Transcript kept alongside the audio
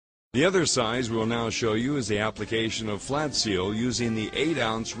The other size we'll now show you is the application of flat seal using the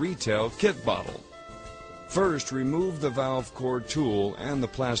 8-ounce retail kit bottle. First, remove the valve core tool and the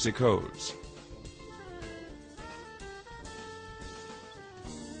plastic hose.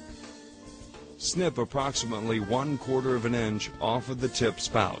 Snip approximately 1/4 of an inch off of the tip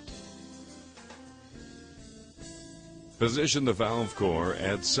spout. Position the valve core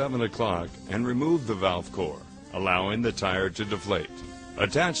at 7 o'clock and remove the valve core, allowing the tire to deflate.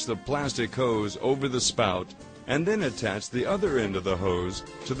 Attach the plastic hose over the spout and then attach the other end of the hose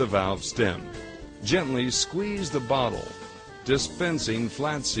to the valve stem. Gently squeeze the bottle, dispensing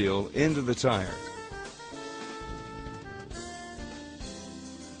flat seal into the tire.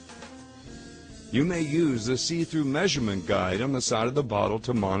 You may use the see-through measurement guide on the side of the bottle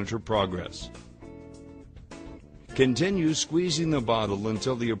to monitor progress. Continue squeezing the bottle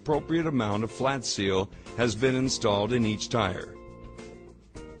until the appropriate amount of flat seal has been installed in each tire.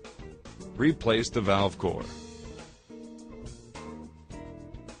 Replace the valve core.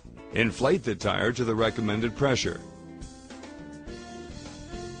 Inflate the tire to the recommended pressure.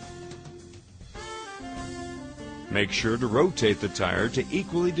 Make sure to rotate the tire to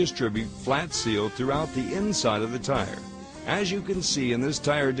equally distribute flat seal throughout the inside of the tire. As you can see in this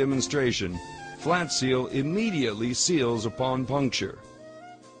tire demonstration, flat seal immediately seals upon puncture.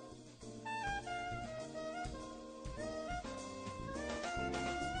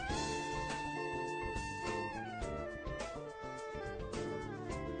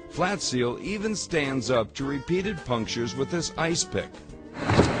 Flat seal even stands up to repeated punctures with this ice pick.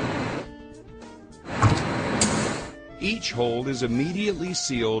 Each hole is immediately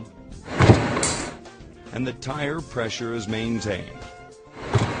sealed and the tire pressure is maintained.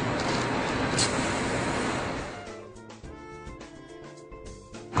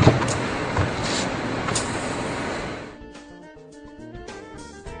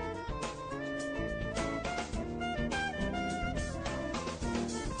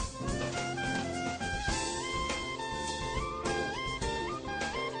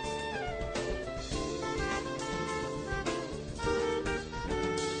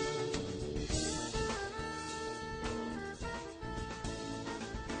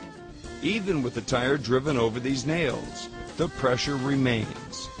 Even with the tire driven over these nails, the pressure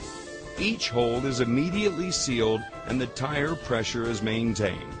remains. Each hole is immediately sealed and the tire pressure is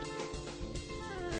maintained.